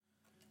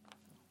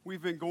We've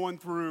been going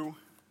through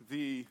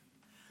the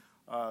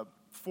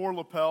For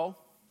Lapel,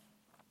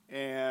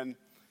 and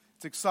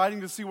it's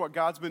exciting to see what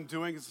God's been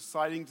doing. It's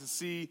exciting to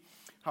see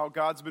how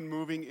God's been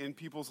moving in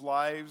people's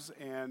lives,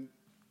 and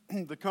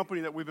the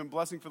company that we've been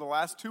blessing for the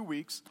last 2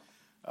 weeks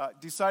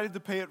decided to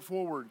pay it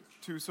forward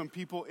to some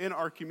people in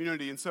our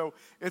community. And so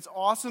it's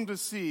awesome to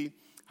see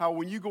how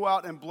when you go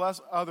out and bless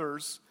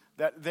others,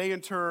 that they in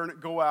turn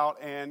go out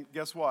and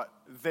guess what?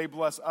 They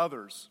bless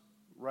others,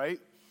 right?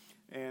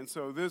 And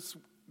so this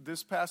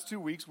past 2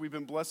 weeks, we've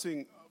been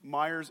blessing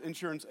Myers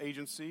Insurance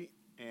Agency,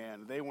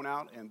 and they went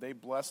out and they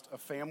blessed a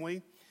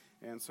family.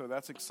 And so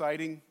that's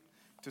exciting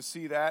to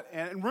see that.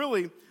 And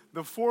really,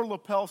 the For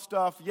Lapel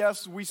stuff,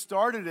 yes, we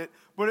started it,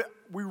 but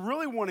we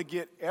really want to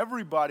get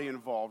everybody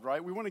involved,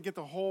 right? We want to get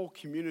the whole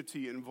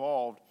community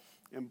involved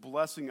in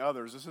blessing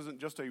others. This isn't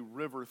just a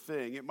River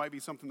thing. It might be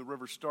something the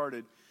River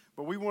started,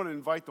 but we want to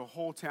invite the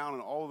whole town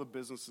and all of the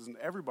businesses and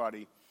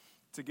everybody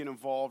to get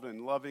involved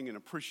in loving and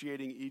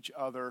appreciating each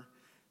other.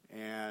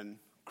 And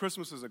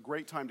Christmas is a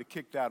great time to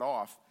kick that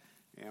off.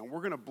 And we're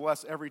going to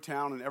bless every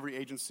town and every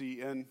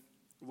agency in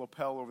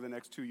Lapel over the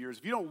next 2 years.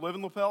 If you don't live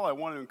in Lapel, I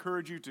want to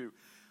encourage you to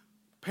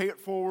pay it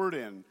forward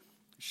and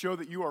show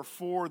that you are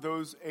for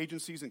those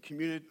agencies and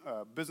community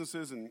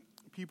businesses and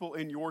people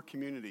in your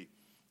community,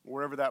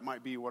 wherever that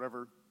might be,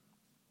 whatever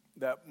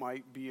that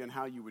might be, and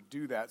how you would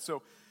do that.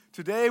 So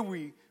today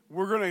we're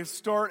going to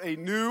start a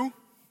new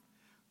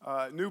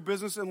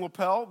business in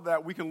Lapel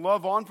that we can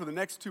love on for the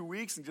next 2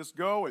 weeks and just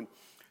go and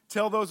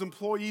tell those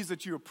employees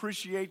that you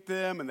appreciate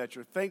them and that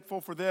you're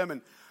thankful for them.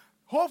 And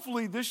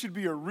hopefully this should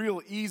be a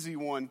real easy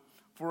one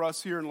for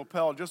us here in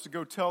Lapel, just to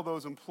go tell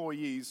those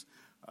employees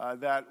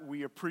that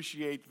we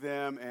appreciate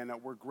them and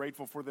that we're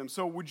grateful for them.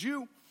 So would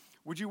you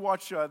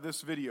watch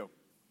this video?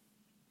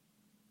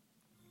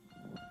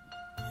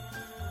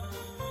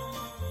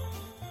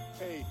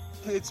 Hey,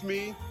 it's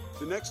me.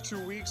 The next 2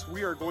 weeks,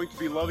 we are going to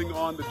be loving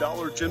on the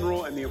Dollar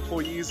General and the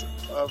employees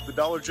of the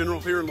Dollar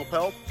General here in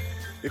Lapel.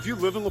 If you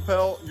live in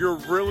Lapel, you're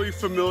really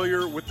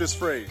familiar with this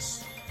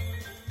phrase.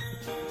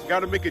 Got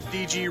to make a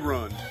DG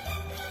run.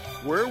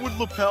 Where would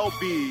Lapel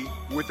be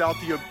without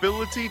the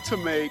ability to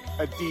make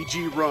a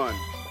DG run?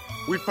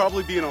 We'd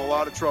probably be in a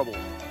lot of trouble.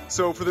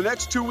 So for the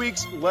next 2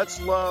 weeks,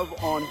 let's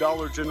love on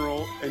Dollar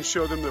General and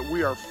show them that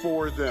we are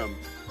for them.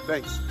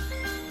 Thanks.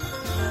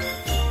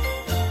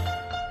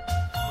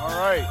 All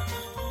right.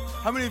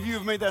 How many of you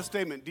have made that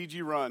statement,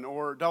 DG run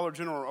or Dollar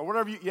General or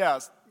whatever yeah.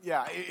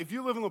 If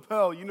you live in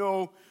Lapel, you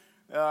know,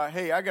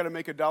 hey, I got to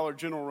make a Dollar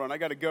General run. I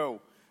got to go.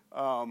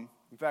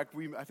 In fact,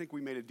 I think we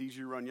made a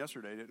DG run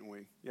yesterday, didn't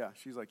we? Yeah,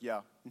 she's like,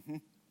 yeah. Mm-hmm.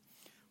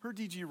 Her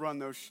DG run,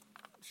 though,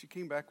 she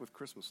came back with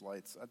Christmas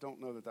lights. I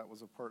don't know that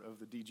was a part of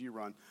the DG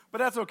run, but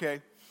that's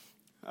okay.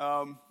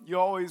 You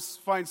always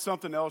find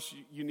something else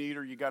you need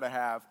or you got to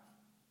have.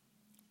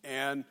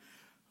 And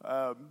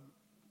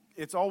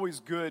it's always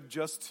good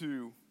just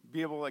to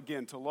be able,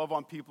 again, to love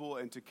on people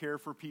and to care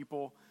for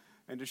people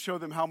and to show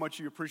them how much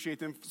you appreciate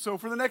them. So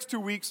for the next 2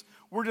 weeks,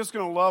 we're just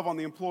going to love on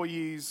the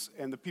employees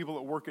and the people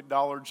that work at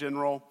Dollar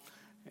General.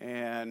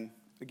 And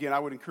again, I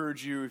would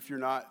encourage you, if you're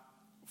not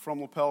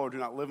from Lapel or do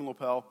not live in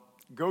Lapel,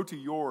 go to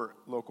your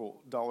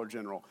local Dollar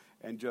General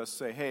and just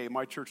say, hey,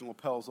 my church in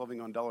Lapel is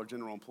loving on Dollar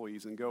General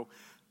employees, and go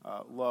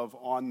love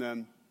on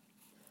them.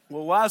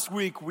 Well, last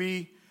week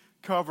we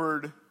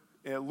covered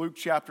Luke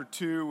chapter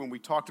 2, and we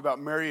talked about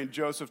Mary and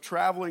Joseph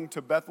traveling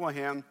to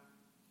Bethlehem.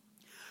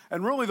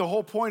 And really the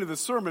whole point of the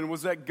sermon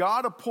was that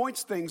God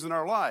appoints things in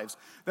our lives.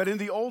 That in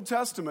the Old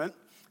Testament,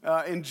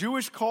 in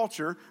Jewish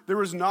culture,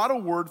 there is not a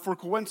word for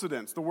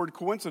coincidence. The word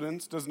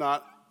coincidence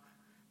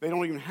they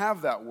don't even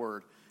have that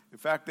word. In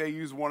fact, they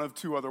use one of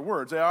two other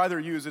words. They either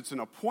use it's an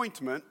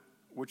appointment,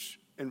 which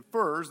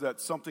infers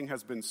that something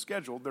has been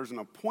scheduled, there's an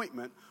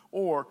appointment,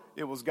 or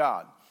it was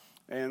God.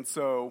 And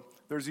so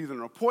there's either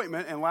an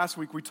appointment, and last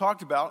week we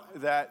talked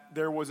about that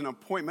there was an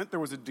appointment, there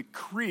was a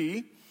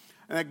decree,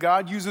 and that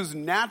God uses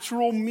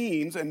natural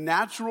means and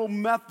natural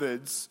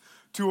methods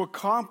to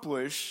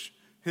accomplish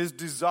his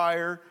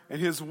desire and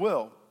his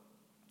will.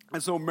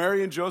 And so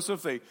Mary and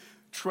Joseph, they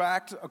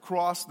tracked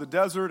across the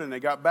desert and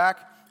they got back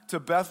to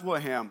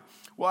Bethlehem.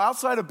 Well,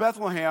 outside of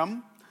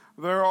Bethlehem,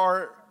 there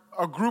are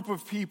a group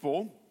of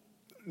people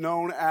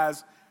known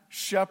as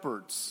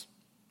shepherds.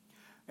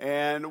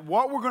 And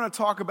what we're going to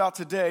talk about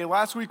today,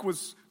 last week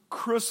was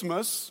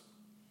Christmas,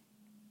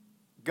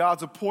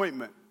 God's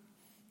appointment.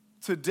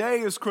 Today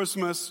is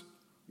Christmas,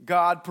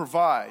 God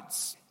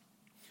provides.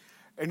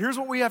 And here's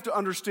what we have to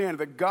understand,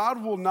 that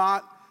God will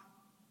not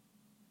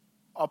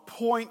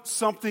appoint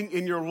something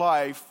in your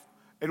life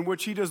in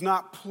which he does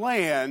not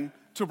plan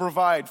to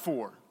provide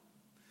for.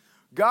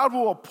 God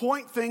will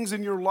appoint things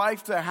in your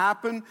life to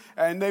happen,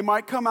 and they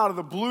might come out of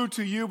the blue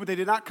to you, but they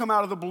did not come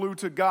out of the blue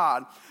to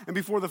God. And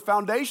before the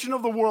foundation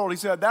of the world, he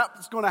said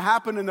that's going to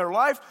happen in their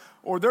life,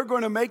 or they're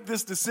going to make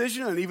this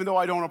decision, and even though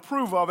I don't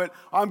approve of it,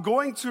 I'm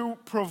going to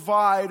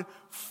provide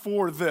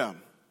for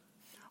them.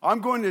 I'm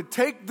going to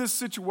take this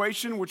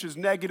situation, which is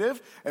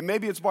negative, and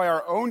maybe it's by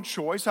our own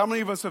choice. How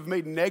many of us have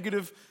made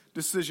negative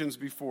decisions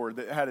before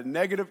that had a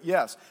negative,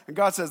 yes. And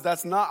God says,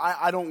 that's not,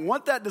 I don't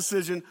want that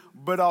decision,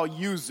 but I'll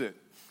use it.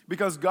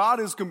 Because God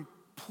is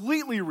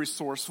completely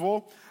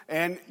resourceful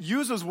and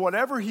uses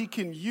whatever he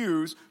can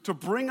use to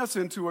bring us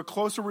into a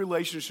closer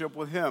relationship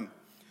with him.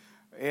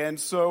 And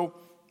so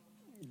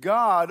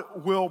God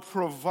will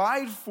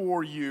provide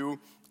for you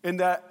in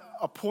that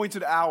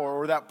appointed hour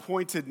or that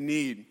pointed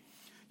need.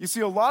 You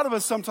see, a lot of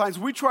us sometimes,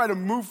 we try to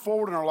move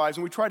forward in our lives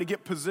and we try to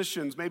get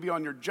positions, maybe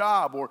on your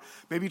job, or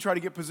maybe try to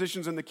get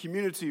positions in the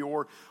community,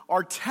 or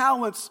our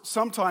talents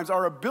sometimes,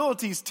 our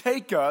abilities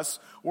take us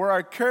where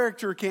our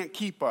character can't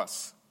keep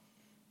us.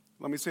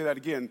 Let me say that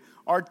again.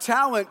 Our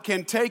talent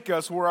can take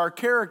us where our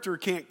character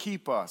can't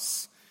keep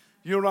us.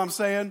 You know what I'm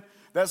saying?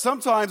 That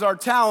sometimes our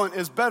talent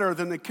is better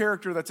than the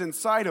character that's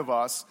inside of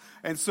us,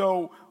 and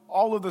so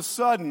all of a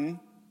sudden,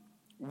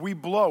 we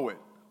blow it.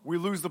 We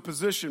lose the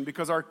position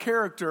because our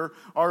character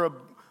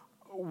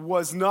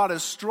was not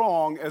as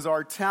strong as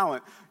our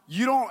talent.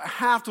 You don't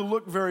have to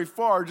look very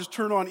far. Just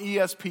turn on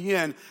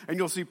ESPN and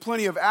you'll see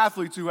plenty of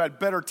athletes who had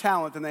better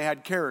talent than they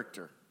had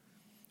character.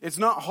 It's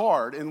not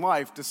hard in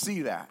life to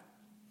see that.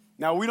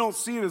 Now, we don't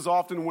see it as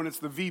often when it's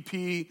the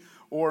VP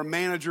or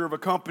manager of a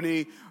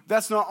company.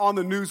 That's not on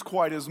the news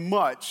quite as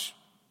much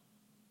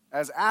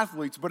as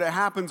athletes, but it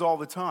happens all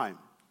the time.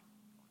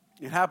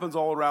 It happens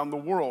all around the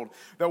world,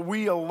 that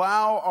we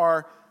allow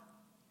our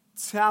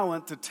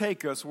talent to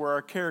take us where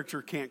our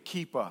character can't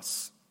keep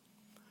us.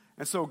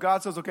 And so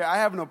God says, okay, I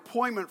have an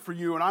appointment for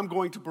you and I'm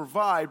going to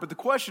provide, but the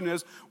question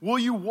is, will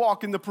you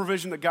walk in the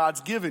provision that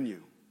God's given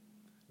you?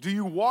 Do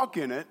you walk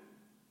in it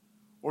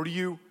or do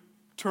you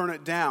turn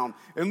it down?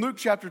 In Luke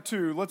chapter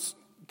 2, let's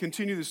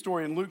continue the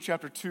story in Luke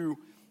chapter 2,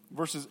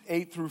 verses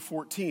 8 through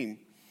 14.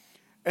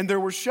 And there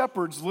were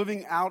shepherds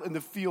living out in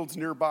the fields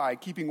nearby,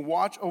 keeping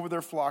watch over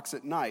their flocks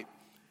at night.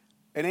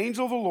 An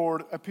angel of the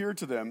Lord appeared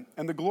to them,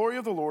 and the glory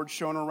of the Lord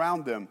shone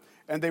around them,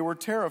 and they were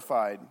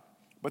terrified.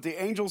 But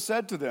the angel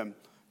said to them,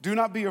 "Do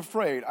not be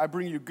afraid. I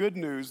bring you good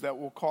news that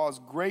will cause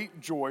great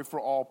joy for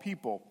all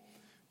people.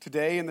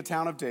 Today in the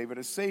town of David,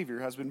 a Savior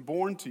has been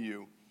born to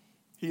you.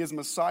 He is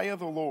Messiah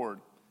the Lord.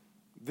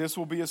 This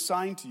will be a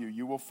sign to you.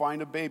 You will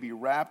find a baby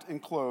wrapped in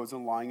clothes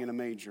and lying in a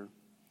manger."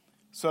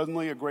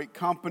 Suddenly a great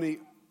company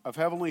of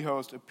heavenly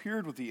hosts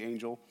appeared with the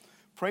angel,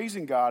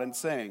 praising God and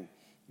saying,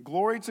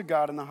 "Glory to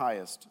God in the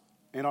highest,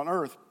 and on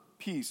earth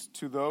peace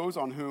to those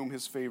on whom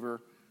his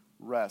favor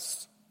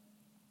rests."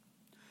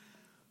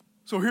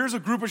 So here's a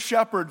group of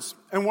shepherds,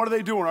 and what are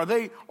they doing?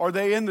 Are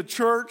they in the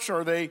church?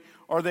 Are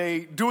they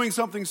doing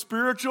something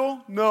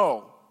spiritual?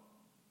 No.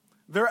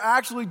 They're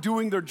actually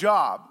doing their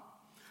job.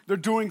 They're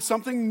doing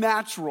something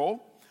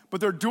natural, but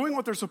they're doing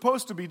what they're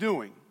supposed to be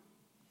doing.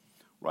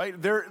 Right?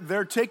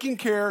 They're taking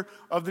care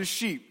of the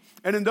sheep.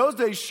 And in those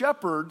days,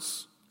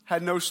 shepherds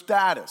had no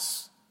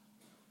status.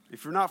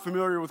 If you're not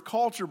familiar with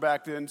culture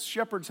back then,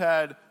 shepherds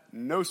had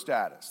no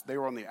status. They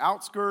were on the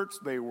outskirts.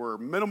 They were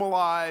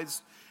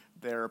minimalized.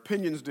 Their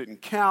opinions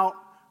didn't count.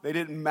 They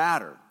didn't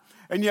matter.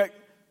 And yet,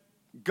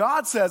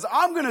 God says,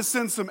 I'm going to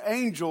send some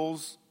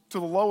angels to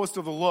the lowest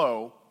of the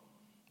low,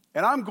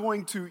 and I'm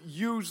going to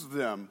use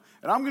them,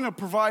 and I'm going to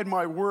provide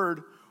my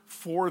word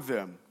for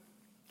them.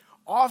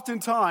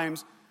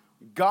 Oftentimes,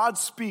 God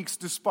speaks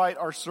despite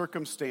our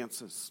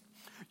circumstances.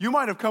 You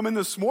might have come in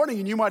this morning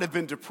and you might have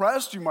been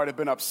depressed, you might have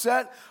been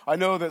upset. I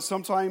know that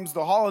sometimes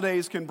the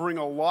holidays can bring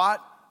a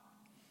lot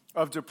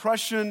of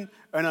depression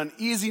and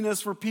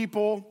uneasiness for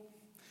people.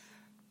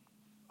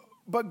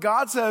 But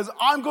God says,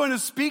 I'm going to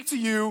speak to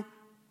you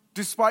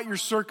despite your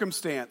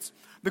circumstance.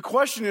 The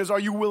question is, are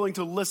you willing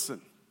to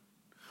listen?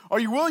 Are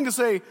you willing to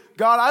say,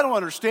 God, I don't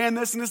understand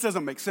this and this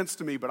doesn't make sense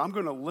to me, but I'm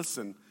going to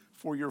listen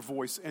for your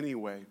voice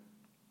anyway.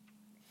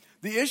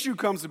 The issue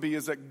comes to be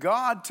is that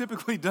God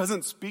typically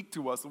doesn't speak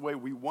to us the way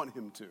we want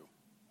him to,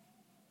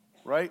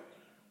 right?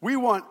 We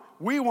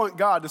want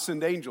God to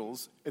send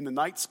angels in the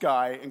night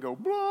sky and go,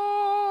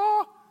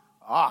 blah.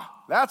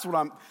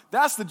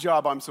 That's the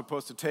job I'm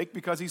supposed to take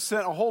because he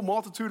sent a whole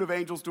multitude of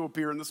angels to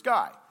appear in the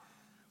sky.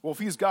 Well, if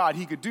he's God,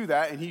 he could do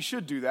that and he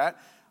should do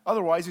that.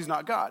 Otherwise, he's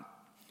not God.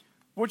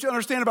 What you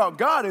understand about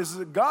God is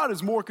that God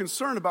is more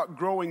concerned about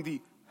growing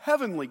the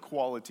heavenly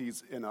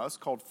qualities in us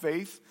called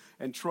faith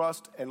and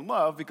trust and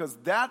love, because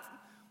that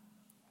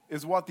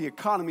is what the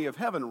economy of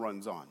heaven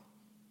runs on,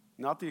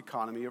 not the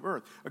economy of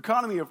earth.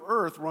 Economy of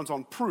earth runs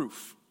on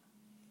proof.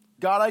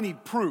 God, I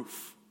need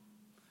proof.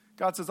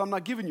 God says, I'm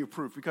not giving you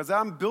proof because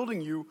I'm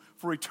building you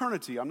for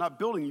eternity. I'm not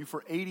building you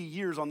for 80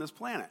 years on this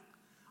planet.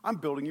 I'm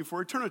building you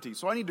for eternity.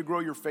 So I need to grow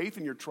your faith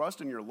and your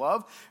trust and your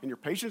love and your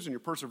patience and your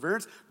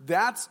perseverance.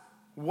 That's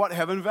what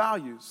heaven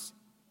values.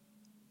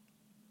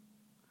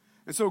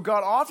 And so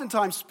God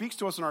oftentimes speaks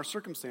to us in our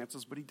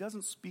circumstances, but he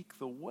doesn't speak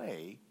the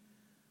way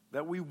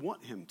that we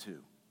want him to,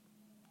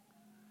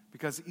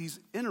 because he's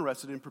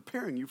interested in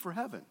preparing you for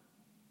heaven.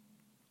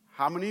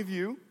 How many of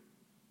you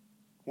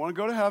want to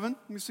go to heaven?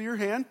 Let me see your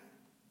hand.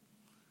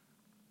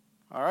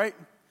 All right.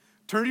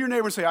 Turn to your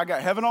neighbor and say, I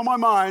got heaven on my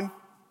mind.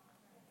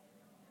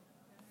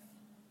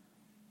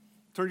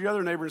 Turn to your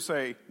other neighbor and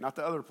say, not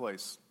the other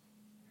place.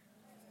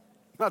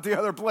 not the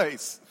other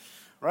place,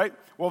 right?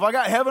 Well, if I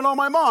got heaven on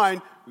my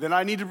mind, then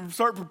I need to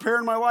start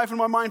preparing my life and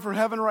my mind for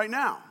heaven right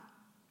now,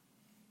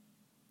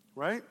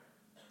 right?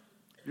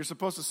 You're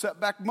supposed to set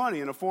back money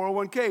in a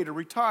 401k to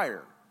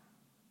retire,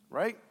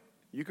 right?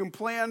 You can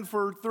plan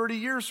for 30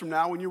 years from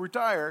now when you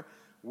retire.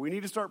 We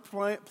need to start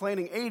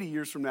planning 80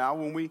 years from now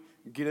when we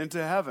get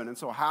into heaven. And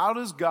so how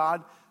does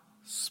God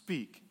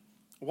speak?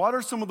 What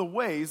are some of the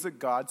ways that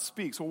God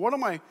speaks? Well, one of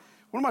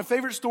my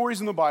favorite stories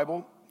in the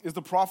Bible is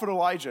the prophet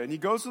Elijah. And he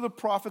goes to the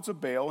prophets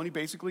of Baal and he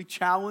basically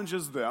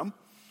challenges them.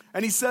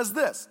 And he says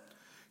this.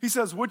 He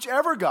says,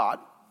 whichever God,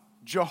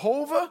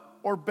 Jehovah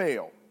or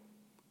Baal,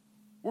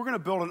 we're going to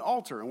build an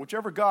altar. And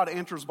whichever God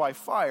answers by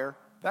fire,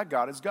 that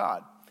God is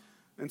God.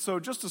 And so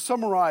just to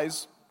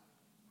summarize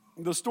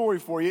the story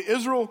for you,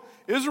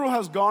 Israel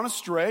has gone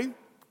astray.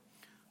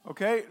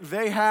 Okay,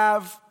 they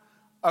have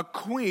a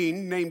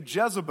queen named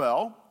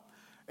Jezebel.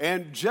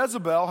 And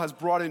Jezebel has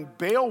brought in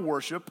Baal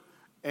worship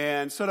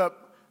and set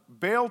up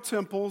Baal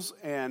temples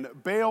and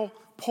Baal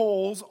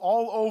poles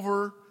all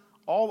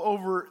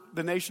over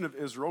the nation of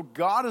Israel.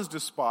 God is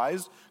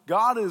despised.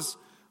 God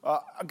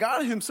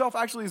himself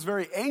actually is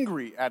very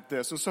angry at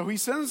this. And so he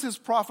sends his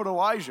prophet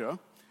Elijah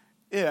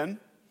in,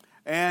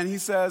 and he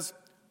says,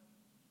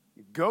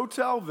 go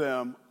tell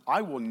them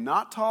I will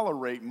not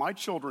tolerate my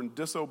children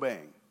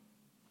disobeying.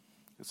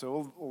 And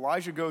so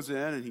Elijah goes in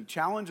and he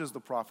challenges the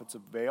prophets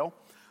of Baal.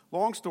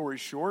 Long story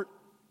short,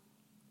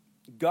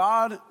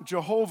 God,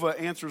 Jehovah,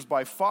 answers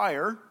by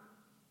fire.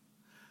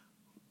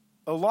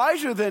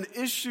 Elijah then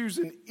issues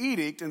an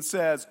edict and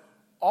says,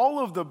 all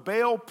of the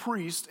Baal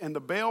priests and the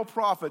Baal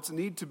prophets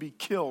need to be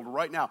killed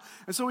right now.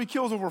 And so he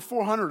kills over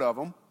 400 of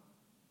them.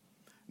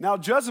 Now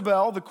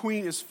Jezebel, the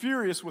queen, is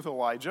furious with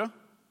Elijah.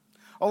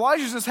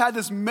 Elijah just had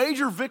this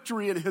major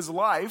victory in his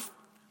life.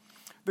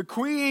 The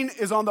queen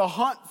is on the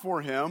hunt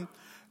for him.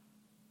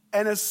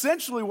 And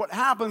essentially what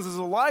happens is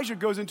Elijah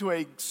goes into an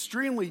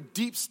extremely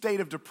deep state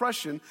of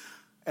depression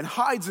and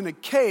hides in a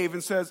cave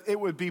and says, it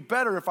would be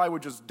better if I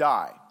would just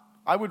die.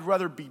 I would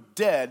rather be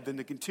dead than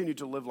to continue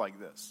to live like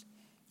this,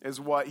 is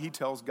what he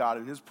tells God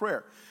in his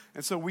prayer.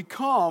 And so we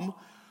come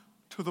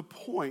to the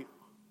point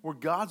where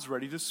God's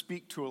ready to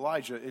speak to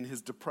Elijah in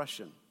his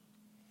depression.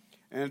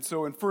 And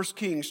so in 1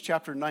 Kings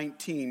chapter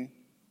 19,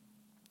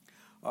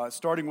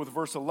 starting with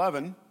verse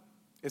 11,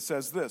 it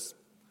says this.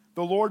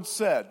 The Lord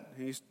said,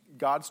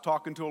 God's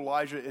talking to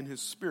Elijah in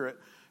his spirit,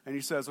 and he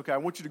says, okay, I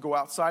want you to go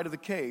outside of the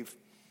cave.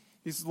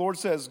 The Lord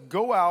says,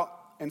 go out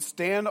and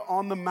stand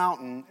on the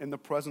mountain in the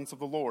presence of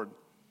the Lord,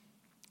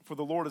 for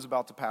the Lord is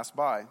about to pass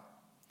by.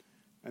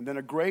 And then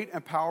a great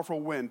and powerful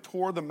wind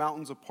tore the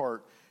mountains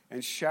apart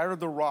and shattered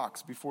the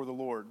rocks before the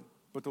Lord.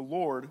 But the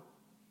Lord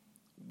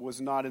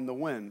was not in the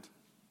wind.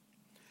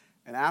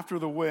 And after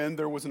the wind,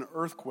 there was an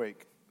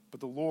earthquake, but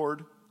the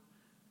Lord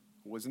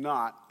was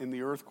not in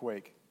the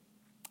earthquake.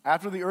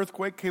 After the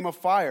earthquake came a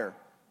fire,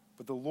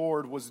 but the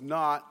Lord was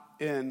not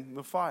in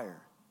the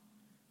fire.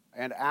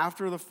 And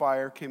after the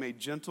fire came a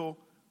gentle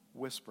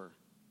whisper.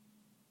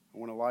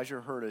 And when Elijah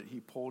heard it,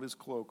 he pulled his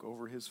cloak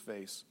over his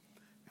face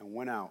and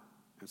went out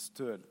and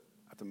stood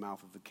at the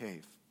mouth of the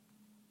cave.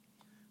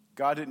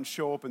 God didn't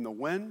show up in the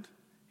wind.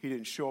 He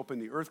didn't show up in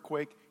the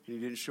earthquake. And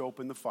he didn't show up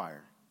in the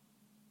fire.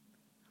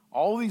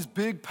 All these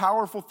big,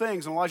 powerful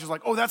things. And Elijah's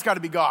like, oh, that's got to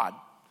be God.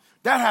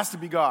 That has to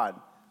be God.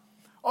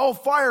 Oh,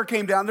 fire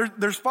came down.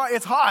 There's fire.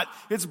 It's hot.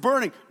 It's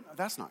burning. No,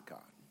 that's not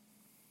God.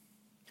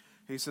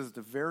 And he says at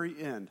the very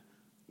end,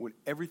 when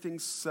everything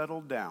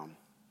settled down,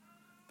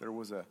 there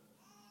was a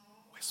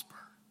whisper.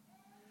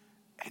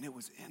 And it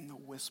was in the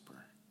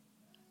whisper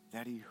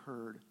that he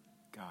heard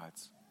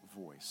God's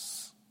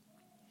voice.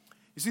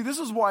 You see, this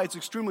is why it's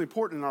extremely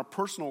important in our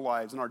personal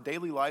lives, in our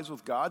daily lives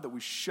with God, that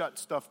we shut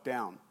stuff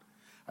down.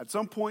 At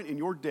some point in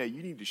your day,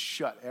 you need to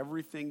shut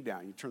everything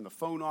down. You turn the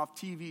phone off,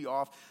 TV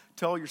off,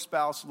 tell your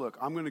spouse, look,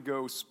 I'm going to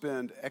go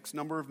spend X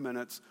number of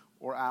minutes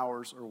or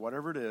hours or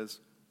whatever it is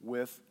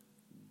with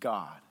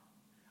God.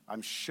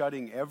 I'm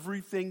shutting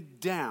everything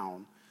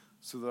down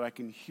so that I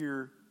can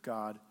hear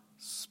God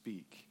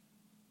speak.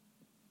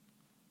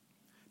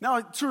 Now,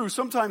 it's true,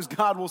 sometimes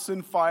God will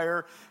send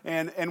fire,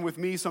 and with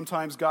me,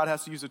 sometimes God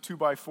has to use a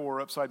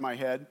 2x4 upside my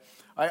head.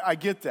 I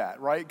get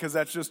that, right? Because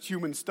that's just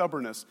human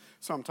stubbornness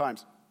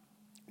sometimes.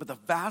 But the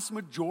vast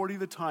majority of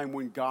the time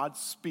when God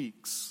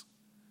speaks,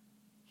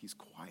 he's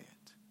quiet.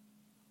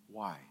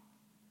 Why?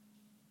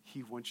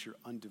 He wants your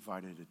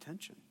undivided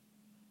attention.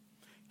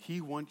 He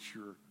wants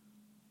your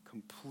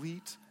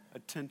complete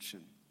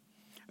attention.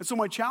 And so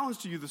my challenge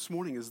to you this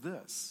morning is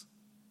this.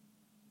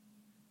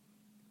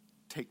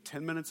 Take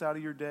 10 minutes out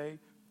of your day,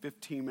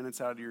 15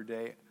 minutes out of your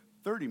day,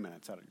 30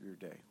 minutes out of your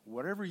day.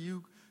 Whatever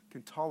you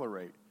can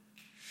tolerate,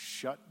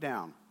 shut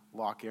down,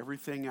 lock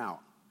everything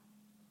out.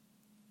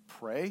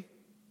 Pray,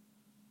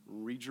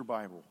 read your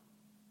Bible,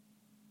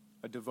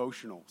 a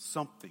devotional,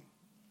 something.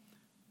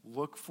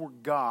 Look for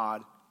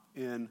God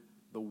in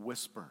the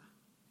whisper.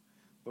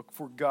 Look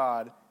for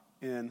God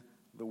in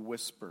the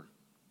whisper.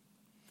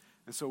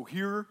 And so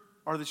here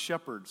are the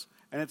shepherds.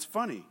 And it's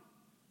funny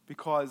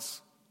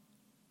because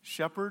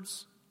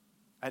shepherds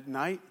At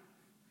night,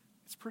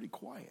 it's pretty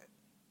quiet.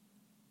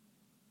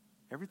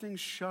 Everything's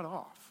shut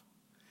off.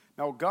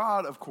 Now,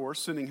 God, of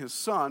course, sending his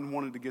son,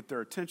 wanted to get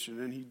their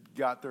attention, and he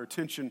got their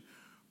attention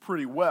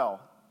pretty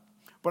well.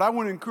 But I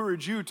want to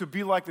encourage you to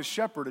be like the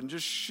shepherd and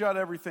just shut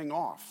everything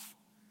off.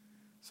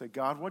 Say,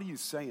 God, what are you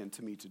saying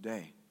to me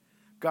today?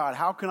 God,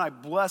 how can I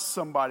bless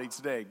somebody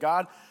today?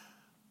 God,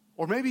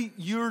 or maybe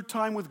your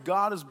time with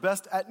God is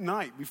best at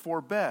night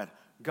before bed.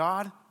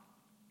 God,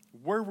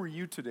 where were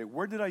you today?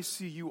 Where did I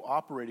see you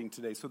operating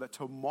today so that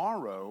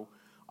tomorrow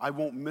I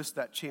won't miss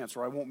that chance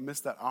or I won't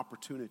miss that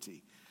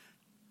opportunity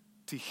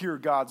to hear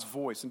God's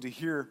voice and to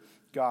hear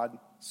God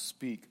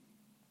speak.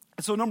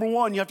 And so number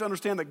one, you have to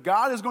understand that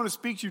God is going to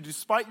speak to you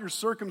despite your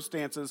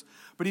circumstances,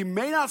 but he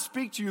may not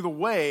speak to you the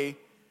way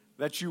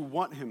that you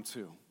want him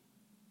to.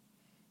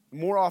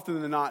 More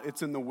often than not,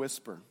 it's in the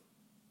whisper.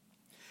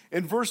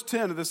 In verse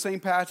 10 of the same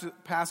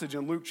passage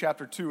in Luke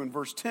chapter 2, in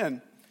verse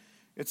 10,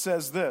 it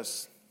says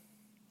this.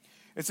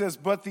 It says,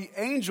 but the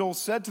angel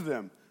said to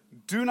them,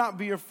 do not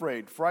be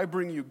afraid, for I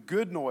bring you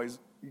good news.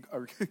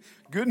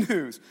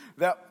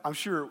 That I'm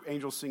sure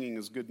angel singing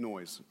is good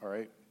noise, all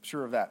right?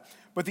 Sure of that.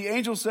 But the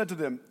angel said to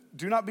them,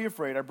 do not be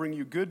afraid, I bring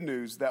you good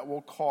news that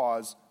will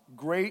cause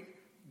great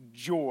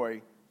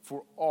joy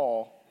for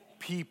all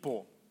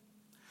people.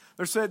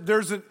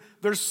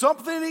 There's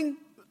something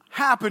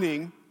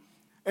happening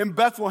in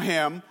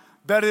Bethlehem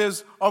that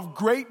is of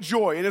great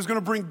joy and is going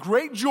to bring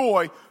great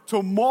joy to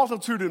a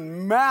multitude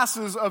and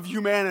masses of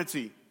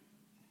humanity.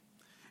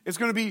 It's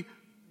going to be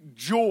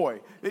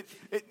joy.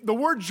 The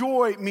word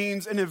joy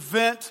means an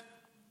event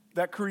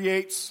that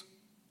creates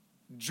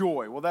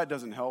joy. Well, that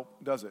doesn't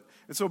help, does it?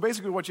 And so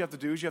basically what you have to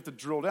do is you have to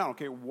drill down.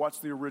 Okay, what's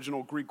the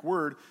original Greek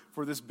word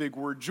for this big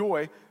word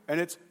joy? And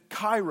it's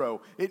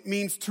kairo. It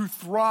means to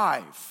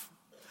thrive.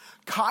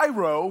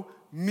 Kairo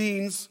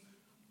means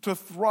to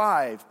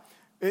thrive.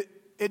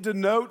 It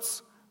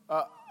denotes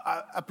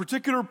a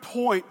particular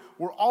point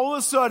where all of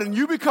a sudden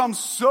you become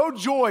so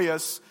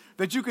joyous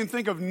that you can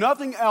think of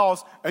nothing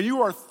else and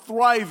you are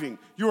thriving.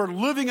 You are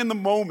living in the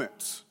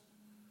moment,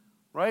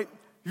 right?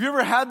 Have you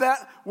ever had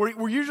that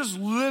where you're just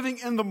living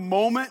in the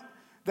moment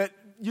that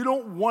you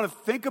don't want to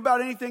think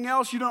about anything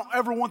else? You don't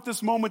ever want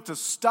this moment to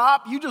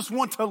stop. You just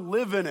want to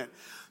live in it.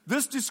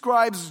 This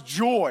describes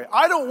joy.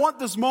 I don't want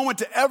this moment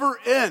to ever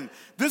end.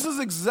 This is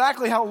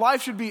exactly how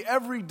life should be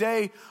every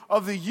day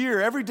of the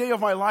year, every day of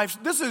my life.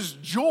 This is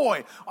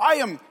joy. I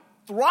am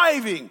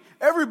thriving.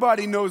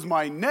 Everybody knows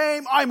my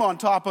name. I'm on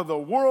top of the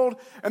world.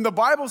 And the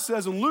Bible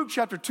says in Luke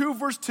chapter 2,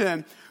 verse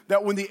 10,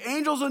 that when the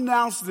angels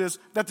announced this,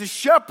 that the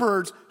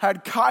shepherds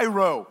had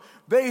kairo.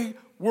 They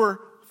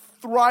were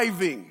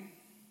thriving.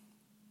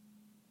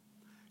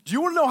 Do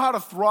you want to know how to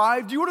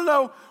thrive? Do you want to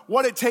know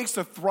what it takes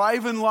to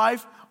thrive in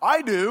life?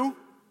 I do.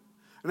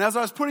 And as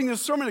I was putting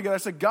this sermon together, I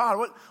said,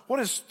 God, what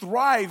does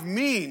thrive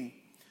mean?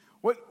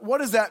 What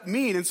does that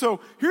mean? And so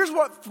here's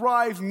what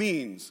thrive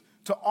means.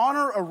 To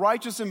honor a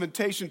righteous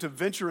invitation to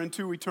venture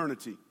into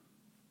eternity.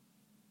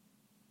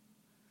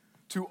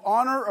 To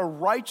honor a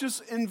righteous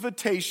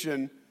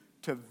invitation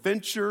to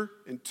venture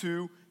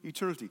into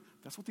eternity.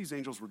 That's what these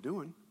angels were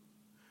doing.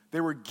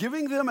 They were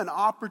giving them an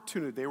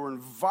opportunity. They were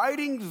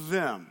inviting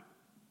them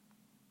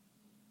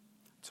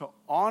to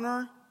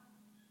honor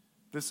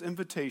this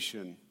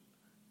invitation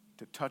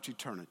to touch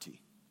eternity.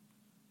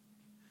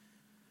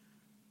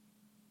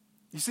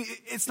 You see,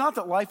 it's not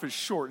that life is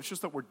short, it's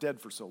just that we're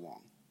dead for so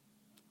long,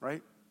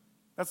 right?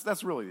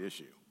 That's really the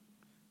issue.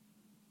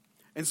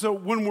 And so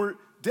when we're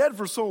dead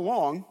for so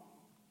long,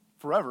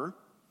 forever,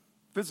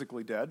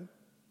 physically dead,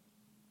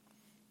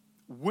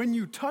 when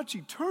you touch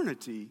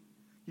eternity,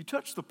 you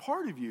touch the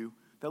part of you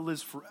that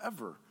lives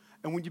forever.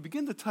 And when you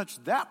begin to touch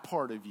that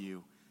part of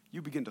you,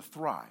 you begin to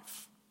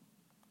thrive.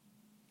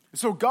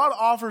 So God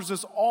offers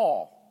us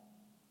all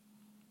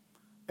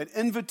an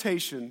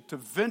invitation to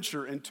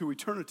venture into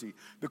eternity.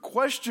 The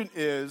question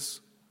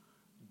is,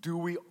 do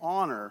we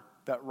honor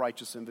that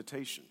righteous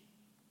invitation?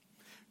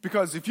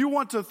 Because if you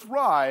want to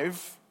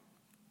thrive,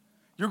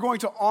 you're going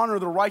to honor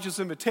the righteous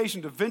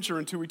invitation to venture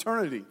into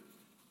eternity.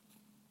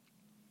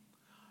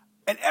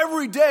 And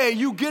every day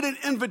you get an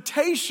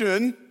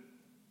invitation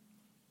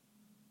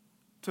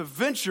to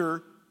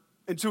venture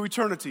into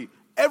eternity.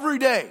 Every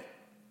day.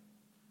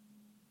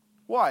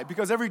 Why?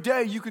 Because every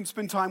day you can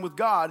spend time with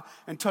God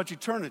and touch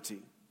eternity.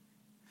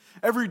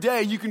 Every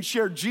day you can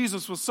share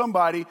Jesus with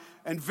somebody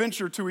and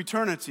venture to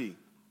eternity.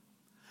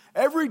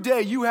 Every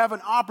day you have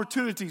an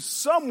opportunity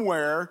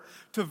somewhere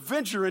to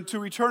venture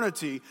into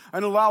eternity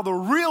and allow the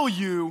real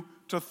you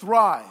to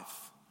thrive.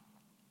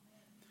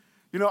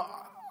 You know,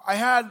 I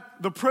had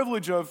the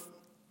privilege of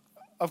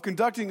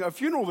conducting a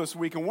funeral this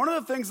week, and one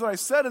of the things that I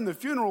said in the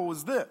funeral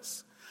was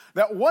this: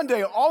 that one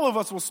day all of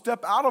us will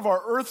step out of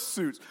our earth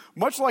suits,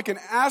 much like an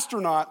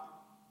astronaut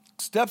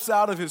steps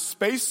out of his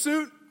space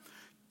suit.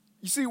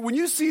 You see, when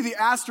you see the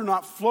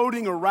astronaut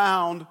floating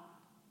around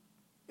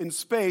in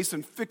space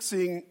and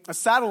fixing a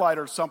satellite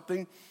or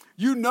something,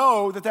 you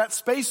know that that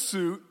space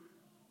suit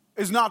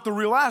is not the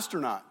real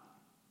astronaut.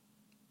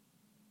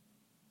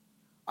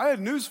 I have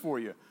news for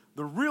you. The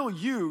The real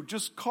you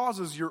just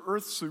causes your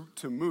Earth suit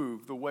to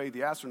move the way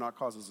the astronaut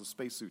causes a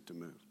spacesuit to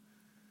move.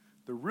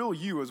 The real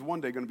you is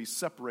one day going to be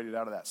separated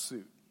out of that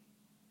suit.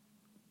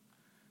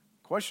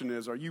 Question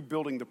is, are you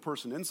building the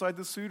person inside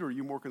the suit, or are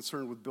you more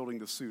concerned with building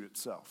the suit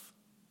itself?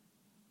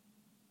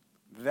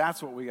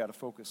 That's what we got to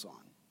focus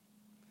on.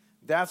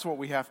 That's what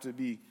we have to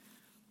be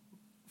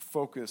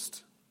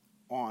focused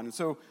on. And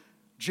so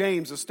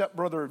James, a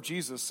stepbrother of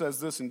Jesus,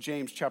 says this in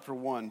James chapter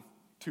 1,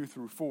 2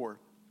 through 4.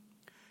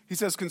 He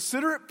says,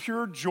 consider it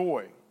pure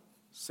joy.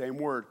 Same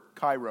word,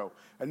 kairo.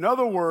 In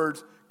other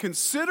words,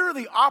 consider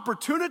the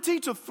opportunity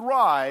to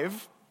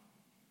thrive,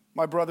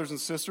 my brothers and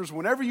sisters,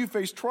 whenever you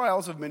face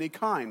trials of many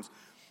kinds,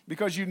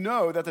 because you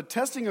know that the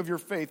testing of your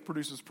faith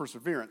produces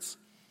perseverance.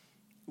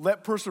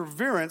 Let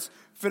perseverance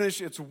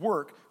finish its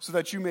work so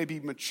that you may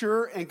be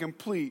mature and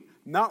complete,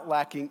 not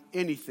lacking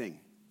anything.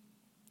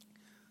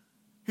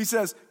 He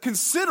says,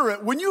 consider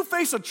it, when you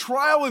face a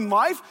trial in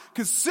life,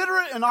 consider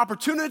it an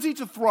opportunity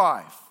to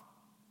thrive.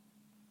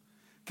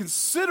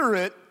 Consider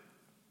it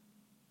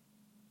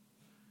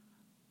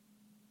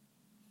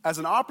as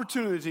an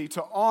opportunity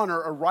to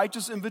honor a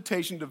righteous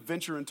invitation to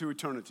venture into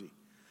eternity.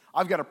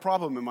 I've got a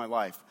problem in my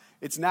life.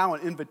 It's now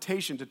an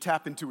invitation to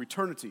tap into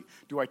eternity.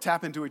 Do I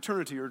tap into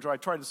eternity, or do I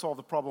try to solve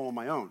the problem on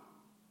my own?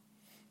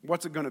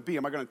 What's it going to be?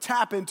 Am I going to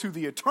tap into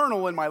the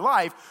eternal in my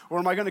life, or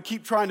am I going to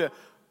keep trying to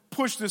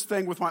push this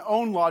thing with my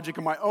own logic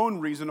and my own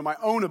reason and my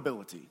own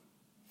ability?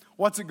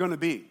 What's it going to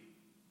be?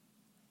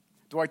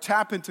 Do I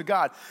tap into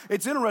God?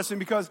 It's interesting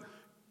because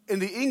in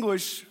the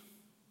English,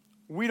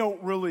 we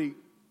don't really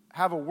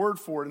have a word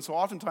for it, and so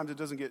oftentimes it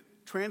doesn't get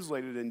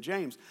translated in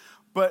James.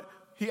 But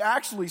he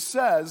actually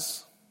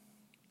says,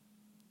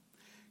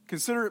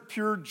 consider it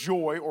pure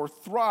joy or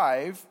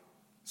thrive.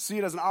 See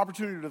it as an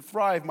opportunity to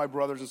thrive, my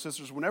brothers and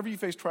sisters, whenever you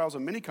face trials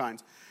of many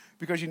kinds,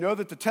 because you know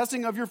that the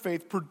testing of your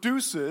faith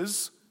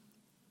produces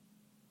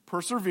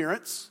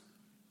perseverance.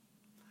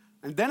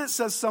 And then it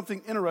says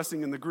something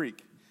interesting in the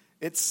Greek.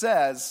 It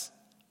says,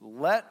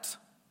 let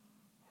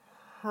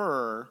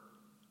her,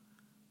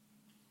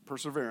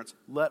 perseverance,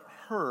 let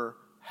her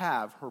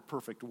have her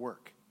perfect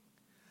work.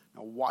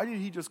 Now, why did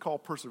he just call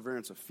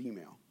perseverance a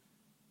female?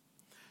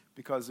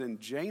 Because in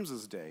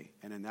James's day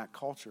and in that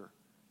culture,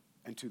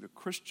 and to the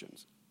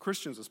Christians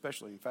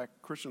especially, in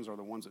fact, Christians are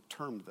the ones that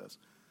termed this,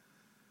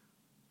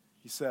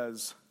 he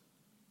says,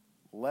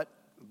 let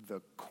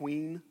the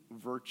queen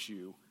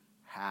virtue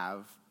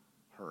have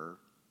her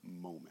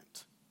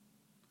moment.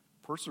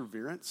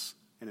 Perseverance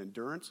and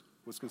endurance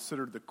was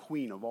considered the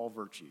queen of all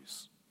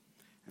virtues.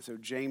 And so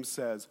James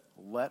says,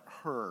 let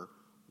her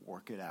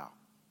work it out.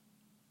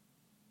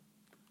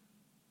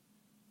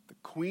 The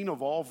queen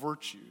of all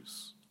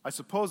virtues. I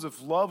suppose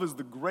if love is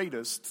the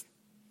greatest,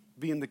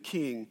 being the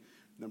king,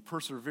 then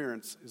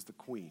perseverance is the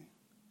queen.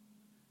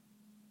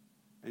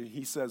 And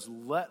he says,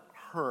 let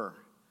her,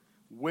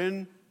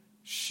 when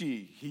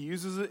he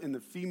uses it in the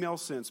female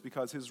sense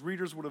because his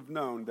readers would have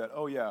known that,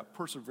 oh yeah,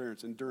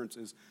 perseverance, endurance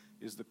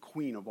is the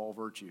queen of all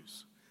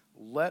virtues.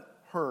 Let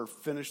her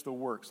finish the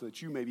work so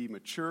that you may be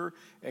mature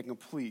and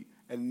complete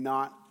and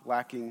not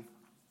lacking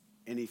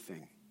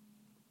anything.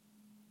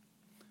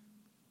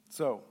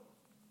 So,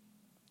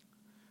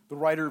 the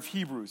writer of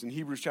Hebrews, in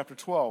Hebrews chapter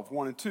 12,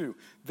 1 and 2,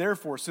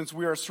 therefore, since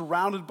we are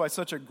surrounded by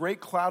such a great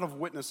cloud of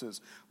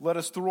witnesses, let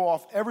us throw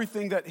off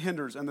everything that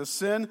hinders and the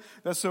sin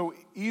that so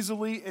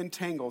easily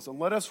entangles, and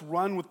let us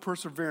run with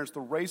perseverance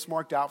the race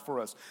marked out for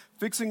us,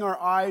 fixing our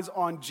eyes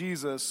on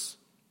Jesus,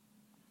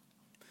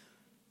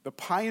 the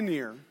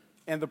pioneer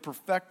and the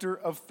perfecter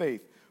of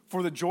faith.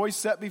 For the joy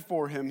set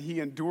before him, he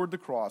endured the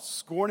cross,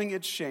 scorning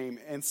its shame,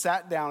 and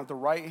sat down at the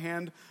right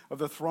hand of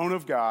the throne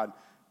of God.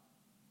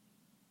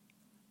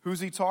 Who's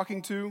he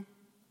talking to?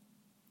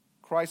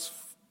 Christ.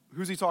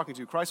 Who's he talking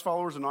to? Christ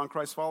followers and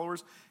non-Christ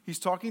followers? He's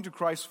talking to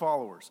Christ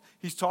followers.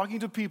 He's talking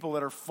to people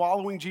that are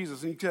following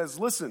Jesus. And he says,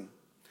 listen,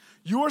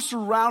 you are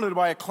surrounded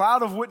by a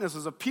cloud of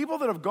witnesses, of people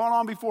that have gone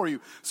on before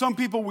you. Some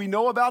people we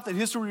know about that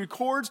history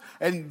records,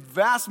 and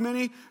vast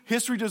many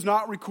history does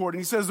not record.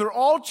 And he says they're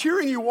all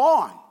cheering you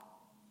on.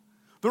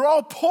 They're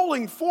all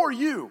pulling for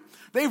you.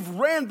 They've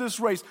ran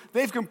this race.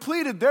 They've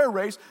completed their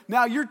race.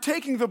 Now you're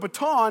taking the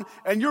baton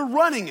and you're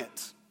running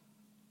it.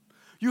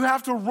 You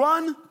have to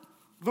run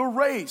the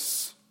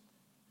race.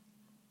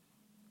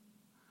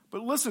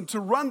 But listen, to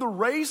run the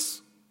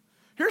race,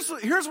 here's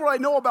what I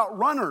know about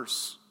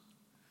runners.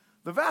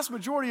 The vast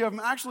majority of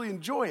them actually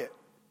enjoy it.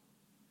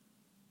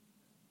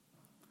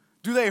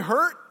 Do they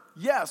hurt?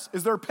 Yes.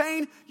 Is there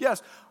pain?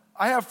 Yes.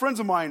 I have friends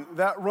of mine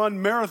that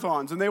run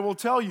marathons, and they will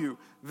tell you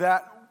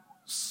that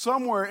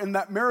somewhere in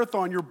that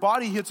marathon, your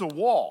body hits a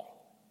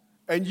wall,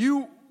 and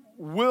you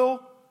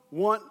will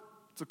want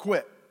to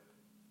quit.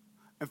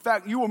 In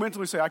fact, you will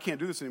mentally say, I can't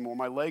do this anymore.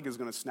 My leg is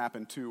going to snap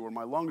in two, or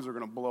my lungs are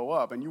going to blow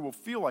up, and you will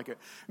feel like it.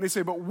 And they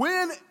say, but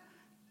when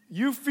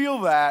you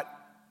feel that,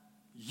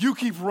 you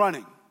keep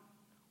running.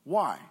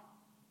 Why?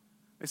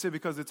 They say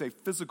because it's a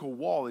physical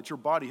wall that your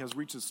body has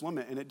reached its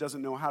limit, and it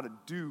doesn't know how to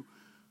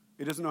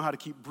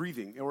keep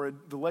breathing, or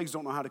the legs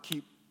don't know how to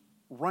keep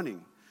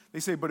running. They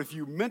say, but if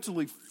you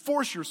mentally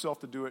force yourself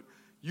to do it,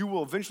 you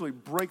will eventually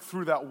break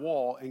through that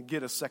wall and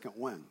get a second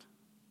wind.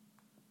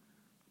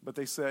 But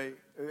they say,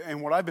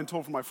 and what I've been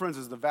told from my friends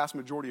is the vast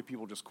majority of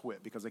people just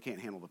quit because they can't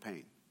handle the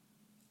pain.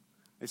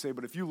 They say,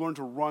 but if you learn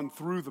to run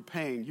through the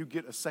pain, you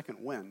get a second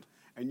wind,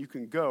 and you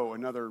can go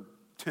another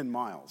 10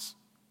 miles.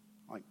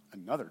 Like,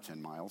 another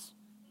 10 miles?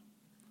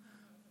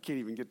 Can't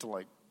even get to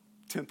like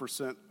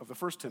 10% of the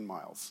first 10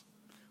 miles,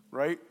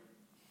 right?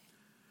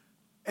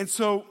 And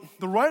so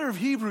the writer of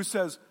Hebrews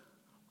says,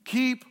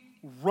 keep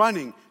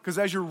running, because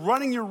as you're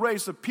running your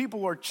race, the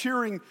people are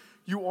cheering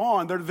you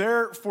on. They're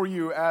there for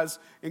you as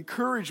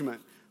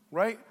encouragement,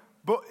 right?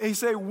 But he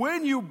say,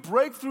 when you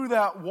break through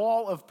that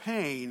wall of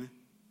pain,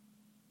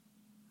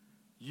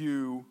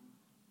 you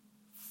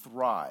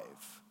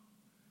thrive.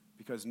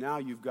 Because now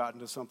you've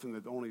gotten to something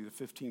that only the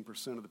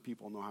 15% of the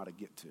people know how to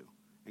get to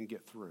and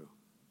get through.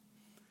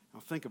 Now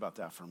think about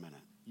that for a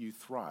minute. You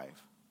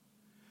thrive.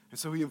 And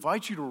so he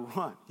invites you to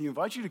run. He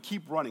invites you to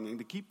keep running and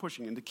to keep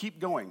pushing and to keep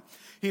going.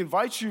 He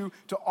invites you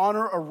to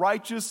honor a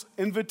righteous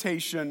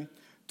invitation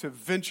to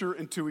venture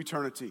into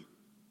eternity.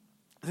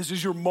 This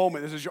is your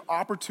moment. This is your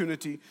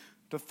opportunity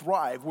to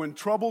thrive. When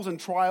troubles and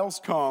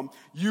trials come,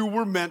 you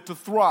were meant to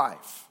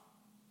thrive.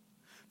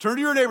 Turn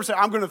to your neighbor and say,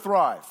 I'm going to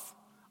thrive.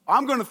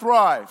 I'm going to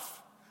thrive.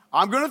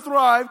 I'm going to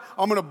thrive.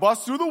 I'm going to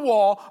bust through the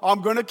wall.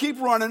 I'm going to keep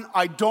running.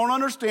 I don't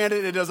understand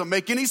it. It doesn't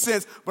make any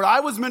sense, but I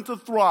was meant to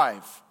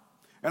thrive.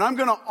 And I'm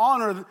going to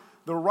honor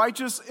the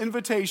righteous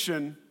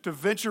invitation to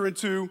venture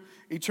into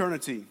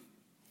eternity.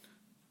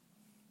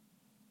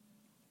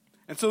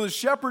 And so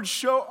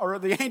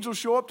the angels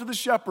show up to the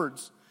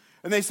shepherds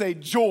and they say,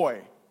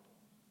 joy,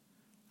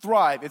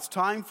 thrive. It's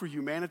time for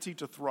humanity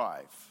to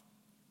thrive.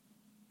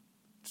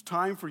 It's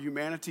time for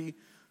humanity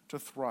to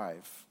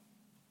thrive.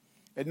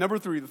 And number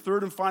 3, the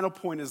third and final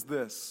point is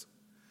this,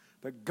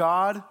 that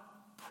God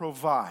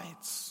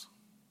provides.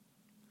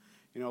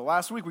 You know,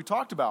 last week we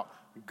talked about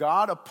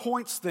God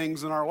appoints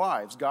things in our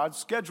lives. God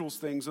schedules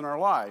things in our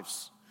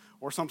lives.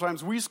 Or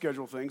sometimes we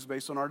schedule things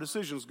based on our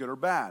decisions, good or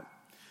bad.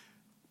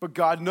 But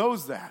God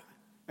knows that.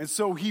 And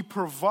so he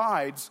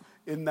provides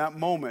in that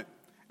moment.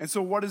 And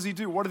so what does he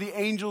do? What do the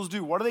angels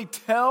do? What do they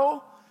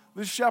tell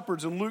the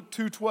shepherds in Luke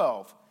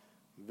 2:12?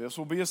 This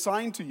will be a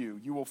sign to you.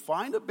 You will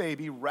find a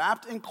baby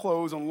wrapped in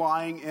clothes and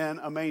lying in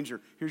a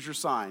manger. Here's your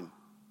sign.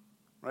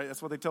 Right?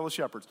 That's what they tell the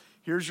shepherds.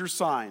 Here's your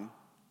sign.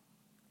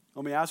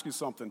 Let me ask you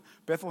something.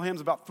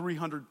 Bethlehem's about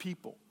 300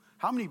 people.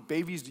 How many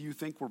babies do you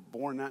think were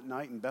born that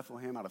night in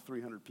Bethlehem out of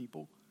 300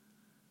 people?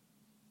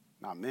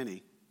 Not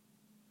many.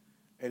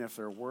 And if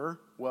there were,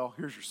 well,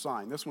 here's your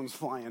sign. This one's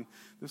lying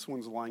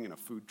in a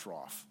food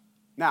trough.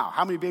 Now,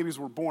 how many babies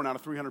were born out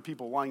of 300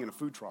 people lying in a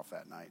food trough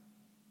that night?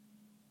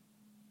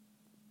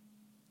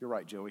 You're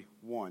right, Joey.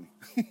 1.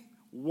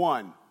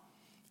 1.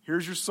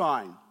 Here's your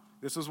sign.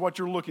 This is what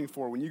you're looking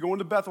for. When you go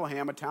into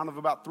Bethlehem, a town of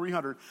about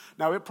 300,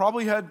 now it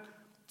probably had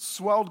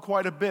swelled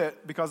quite a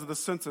bit because of the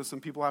census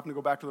and people having to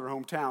go back to their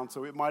hometown,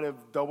 so it might have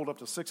doubled up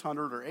to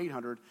 600 or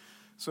 800.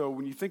 So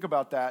when you think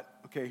about that,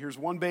 okay, here's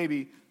one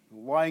baby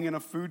lying in a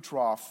food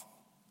trough.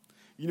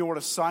 You know what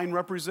a sign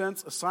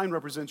represents? A sign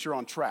represents you're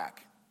on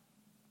track.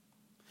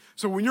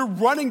 So when you're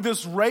running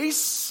this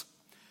race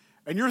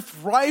and you're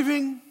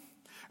thriving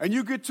and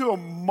you get to a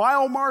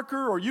mile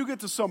marker or you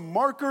get to some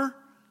marker,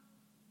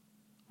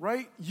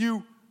 right?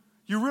 You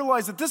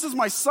realize that this is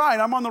my sign.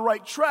 I'm on the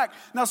right track.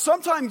 Now,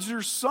 sometimes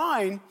your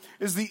sign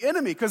is the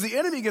enemy because the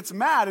enemy gets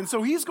mad. And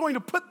so he's going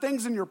to put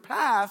things in your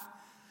path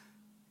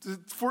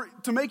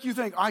to make you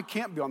think, I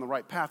can't be on the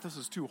right path. This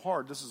is too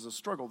hard. This is a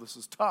struggle. This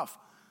is tough.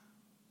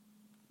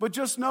 But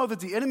just know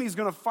that the enemy is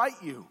going to fight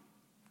you.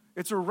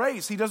 It's a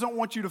race. He doesn't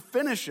want you to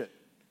finish it.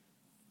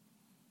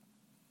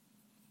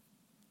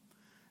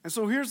 And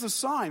so here's the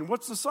sign.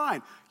 What's the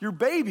sign? Your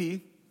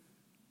baby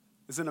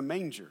is in a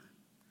manger.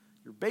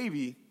 Your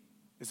baby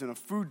is in a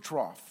food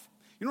trough.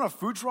 You know what a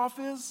food trough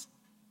is?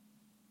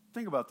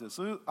 Think about this.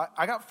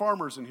 I got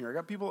farmers in here. I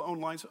got people that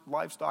own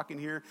livestock in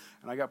here,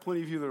 and I got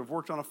plenty of you that have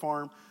worked on a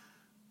farm.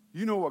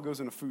 You know what goes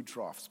in a food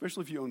trough,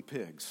 especially if you own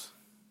pigs,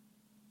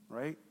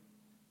 right?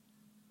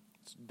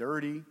 It's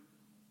dirty.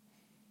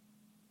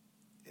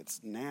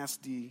 It's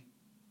nasty.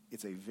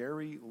 It's a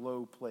very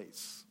low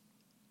place.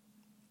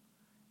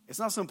 It's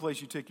not some place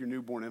you take your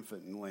newborn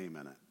infant and lay him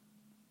in it,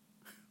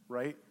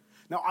 right?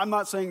 Now, I'm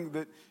not saying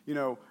that,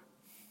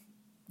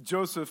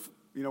 Joseph,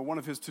 one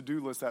of his to-do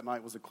lists that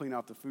night was to clean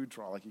out the food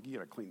trough. Like, you got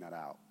to clean that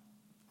out,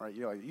 right?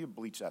 You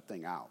bleach that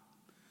thing out.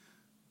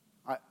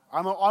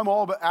 I'm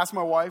all about, ask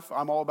my wife,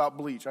 I'm all about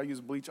bleach. I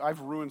use bleach. I've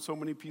ruined so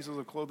many pieces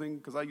of clothing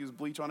because I use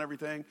bleach on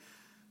everything.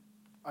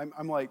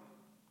 I'm like,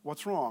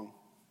 what's wrong?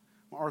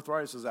 My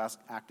arthritis is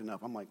acting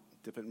up. I'm like,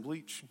 dip it in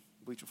bleach.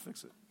 Bleach will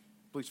fix it.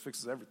 Bleach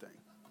fixes everything,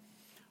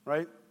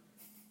 right?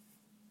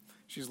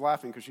 She's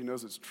laughing because she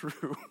knows it's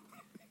true.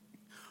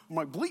 I'm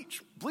like,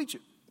 bleach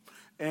it.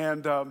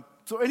 And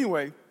so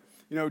anyway,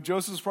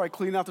 Joseph's probably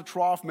cleaning out the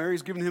trough.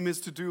 Mary's giving him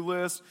his to-do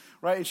list,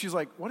 right? And she's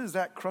like, what is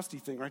that crusty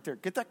thing right there?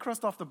 Get that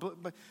crust off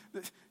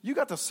you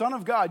got the Son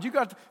of God. You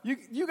got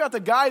the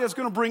guy that's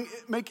going to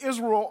make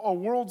Israel a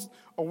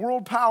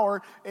world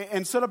power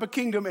and set up a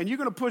kingdom, and you're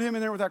going to put him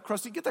in there with that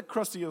crusty. Get that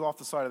crusty off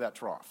the side of that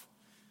trough,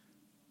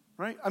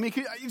 right? I mean,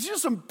 it's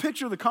just some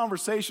picture of the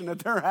conversation that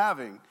they're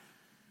having.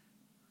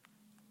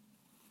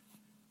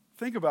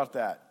 Think about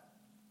that.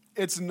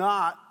 It's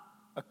not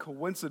a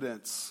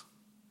coincidence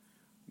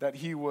that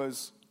he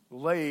was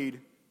laid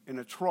in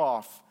a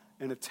trough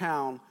in a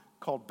town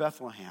called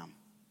Bethlehem.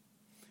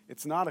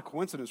 It's not a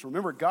coincidence.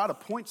 Remember, God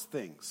appoints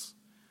things,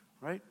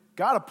 right?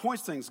 God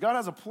appoints things. God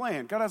has a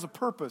plan. God has a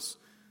purpose.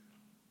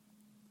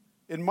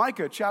 In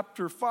Micah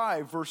chapter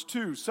 5, verse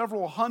 2,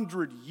 several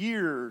hundred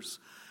years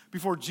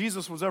before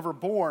Jesus was ever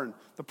born,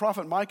 the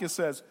prophet Micah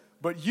says,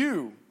 "But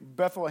you,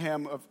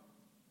 Bethlehem of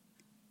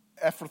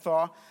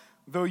Ephrathah,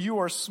 though you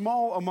are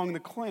small among the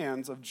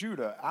clans of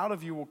Judah, out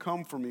of you will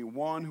come for me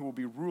one who will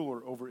be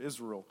ruler over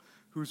Israel,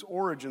 whose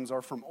origins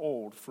are from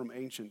old, from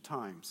ancient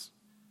times."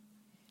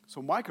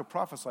 So Micah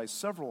prophesies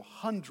several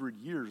hundred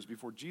years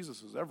before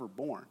Jesus is ever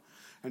born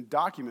and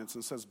documents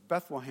and says,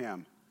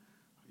 Bethlehem,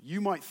 you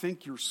might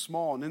think you're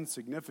small and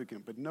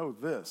insignificant, but know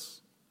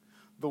this.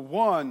 The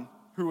one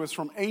who is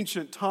from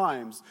ancient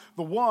times,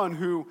 the one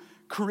who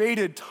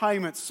created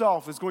time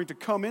itself is going to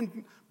come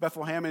in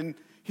Bethlehem and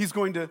he's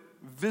going to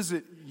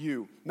visit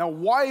you. Now,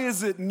 why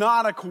is it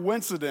not a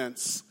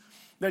coincidence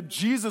that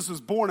Jesus was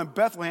born in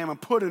Bethlehem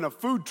and put in a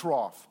food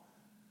trough?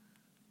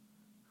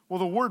 Well,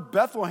 the word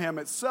Bethlehem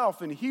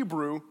itself in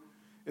Hebrew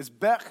is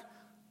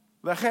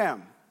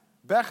Bethlehem.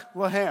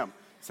 Bethlehem.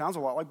 Sounds a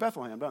lot like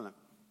Bethlehem, doesn't it?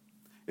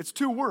 It's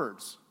two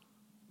words.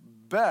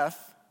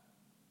 Beth,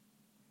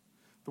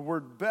 the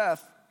word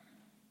Beth,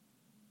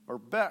 or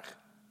Bech,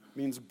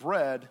 means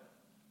bread.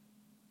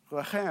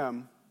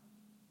 Lechem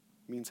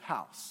means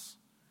house.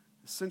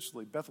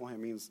 Essentially,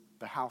 Bethlehem means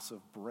the house of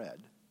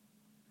bread.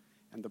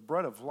 And the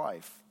bread of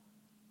life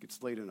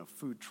gets laid in a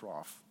food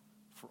trough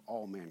for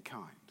all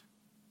mankind.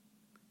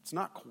 It's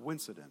not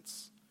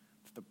coincidence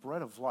that the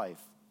bread of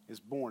life is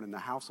born in the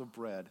house of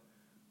bread,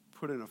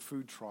 put in a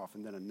food trough,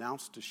 and then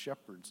announced to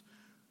shepherds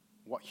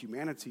what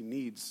humanity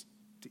needs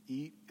to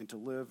eat and to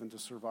live and to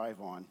survive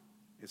on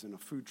is in a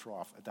food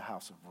trough at the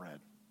house of bread.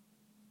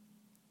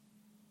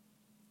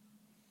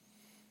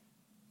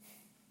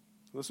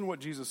 Listen to what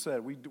Jesus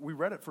said. We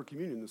read it for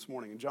communion this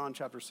morning in John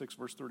chapter 6,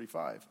 verse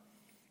 35.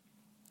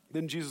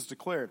 Then Jesus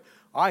declared,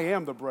 I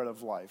am the bread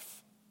of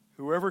life.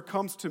 Whoever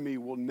comes to me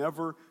will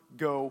never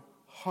go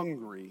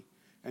hungry,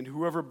 and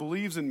whoever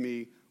believes in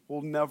me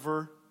will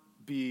never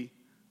be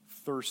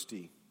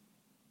thirsty.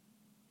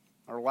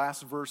 Our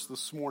last verse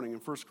this morning in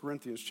 1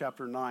 Corinthians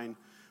chapter 9,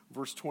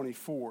 verse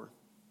 24.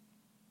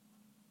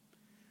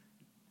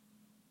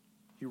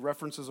 He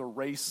references a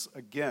race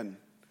again.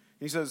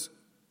 He says,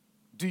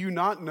 do you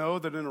not know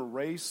that in a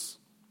race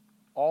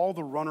all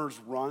the runners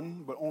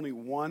run, but only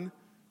one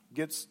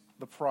gets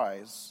the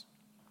prize?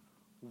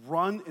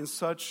 Run in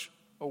such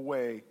a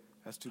way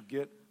as to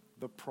get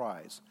the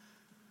prize.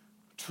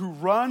 To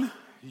run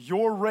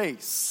your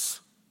race.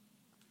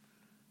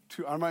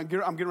 I'm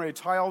getting ready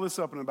to tie all this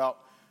up in about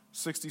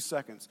 60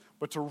 seconds.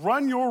 But to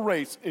run your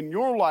race in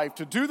your life,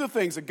 to do the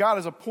things that God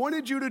has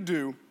appointed you to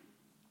do,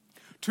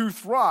 to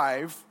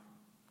thrive,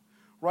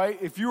 right?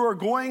 If you are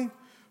going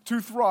to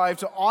thrive,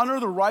 to honor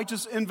the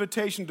righteous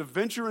invitation to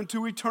venture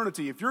into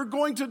eternity, if you're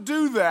going to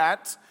do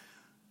that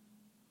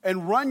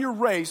and run your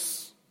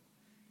race,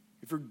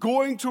 if you're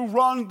going to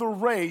run the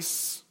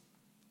race,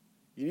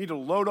 you need to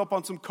load up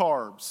on some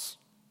carbs.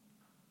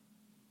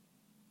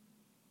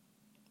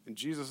 And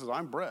Jesus says,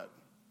 I'm bread.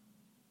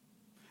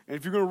 And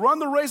if you're going to run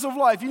the race of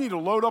life, you need to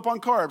load up on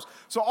carbs.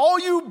 So all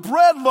you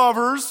bread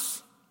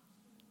lovers,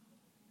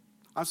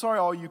 I'm sorry,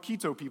 all you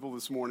keto people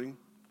this morning,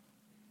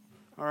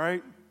 all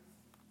right?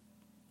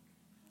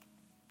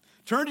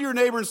 Turn to your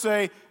neighbor and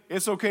say,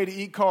 it's okay to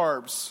eat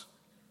carbs.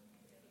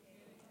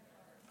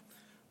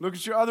 Look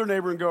at your other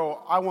neighbor and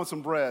go, I want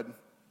some bread.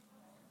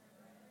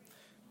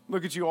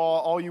 Look at you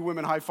all you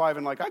women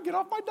high-fiving like, I get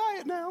off my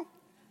diet now.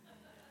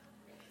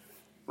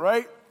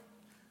 Right?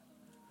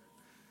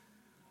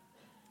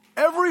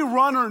 Every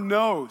runner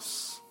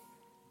knows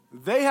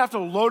they have to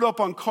load up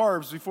on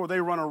carbs before they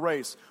run a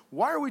race.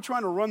 Why are we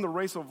trying to run the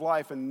race of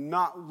life and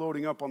not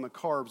loading up on the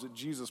carbs that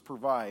Jesus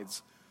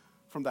provides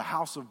from the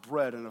house of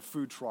bread and a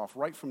food trough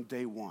right from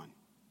day one?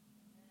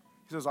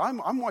 He says,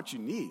 I'm what you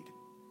need.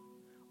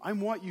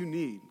 I'm what you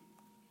need.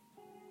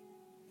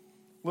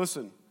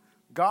 Listen,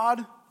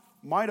 God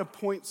might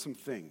appoint some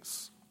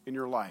things in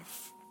your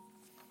life,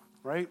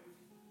 right?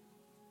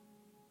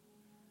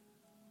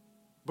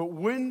 But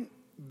when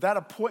that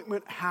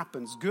appointment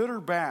happens, good or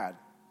bad,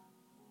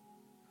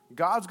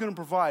 God's going to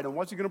provide. And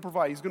what's he going to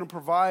provide? He's going to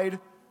provide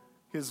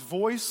his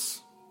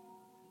voice.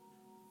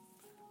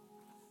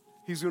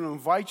 He's going to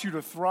invite you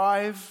to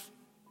thrive.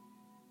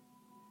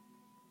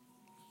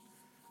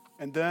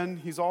 And then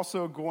he's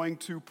also going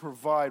to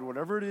provide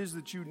whatever it is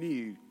that you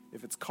need.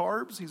 If it's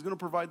carbs, he's going to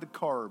provide the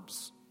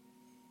carbs.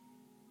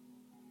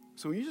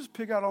 So when you just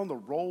pick out on the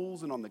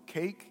rolls and on the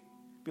cake,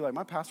 be like,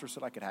 my pastor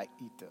said I could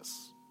eat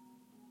this.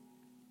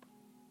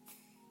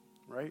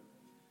 Right?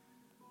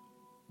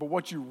 But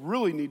what you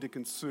really need to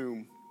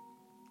consume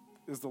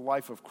is the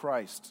life of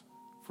Christ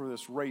for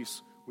this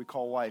race we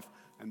call life.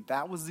 And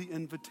that was the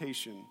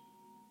invitation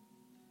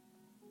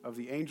of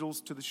the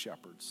angels to the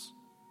shepherds,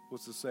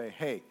 was to say,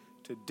 hey,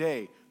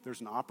 today there's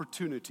an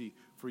opportunity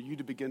for you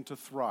to begin to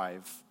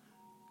thrive.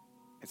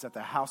 It's at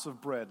the house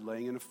of bread,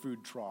 laying in a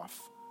food trough.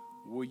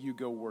 Will you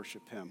go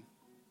worship him?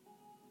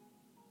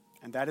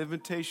 And that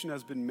invitation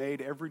has been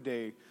made every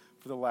day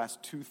for the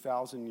last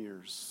 2,000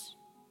 years.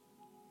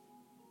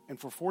 And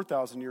for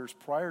 4,000 years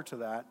prior to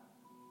that,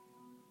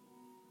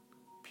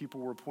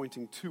 people were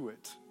pointing to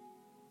it.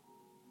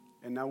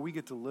 And now we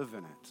get to live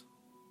in it.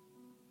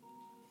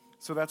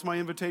 So that's my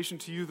invitation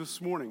to you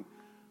this morning.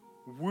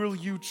 Will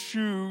you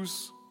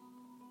choose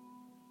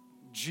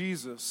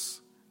Jesus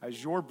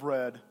as your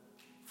bread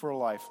for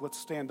life? Let's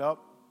stand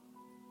up.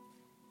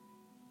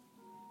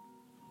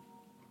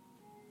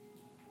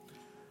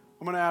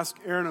 I'm going to ask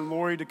Aaron and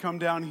Lori to come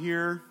down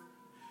here.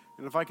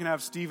 And if I can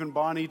have Steve and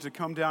Bonnie to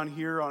come down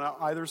here on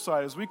either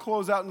side. As we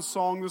close out in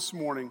song this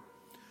morning,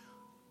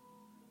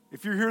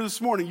 if you're here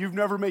this morning, you've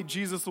never made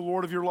Jesus the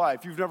Lord of your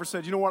life. You've never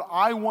said, you know what,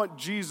 I want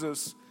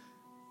Jesus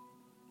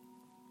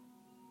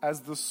as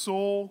the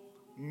sole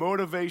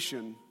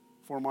motivation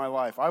for my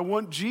life. I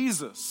want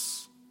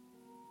Jesus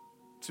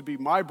to be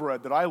my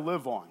bread that I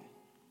live on.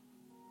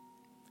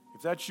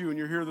 If that's you and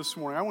you're here this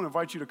morning, I want to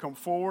invite you to come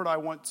forward. I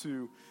want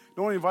to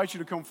not only invite you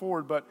to come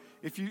forward, but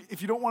if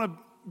you don't want to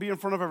be in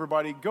front of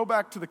everybody, go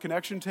back to the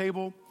connection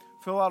table,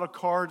 fill out a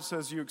card that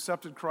says you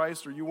accepted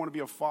Christ or you want to be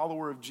a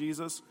follower of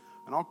Jesus,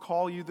 and I'll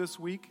call you this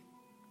week.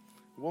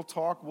 We'll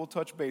talk, we'll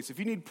touch base. If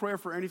you need prayer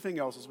for anything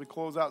else as we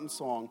close out in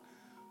song,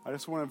 I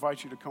just want to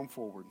invite you to come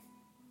forward.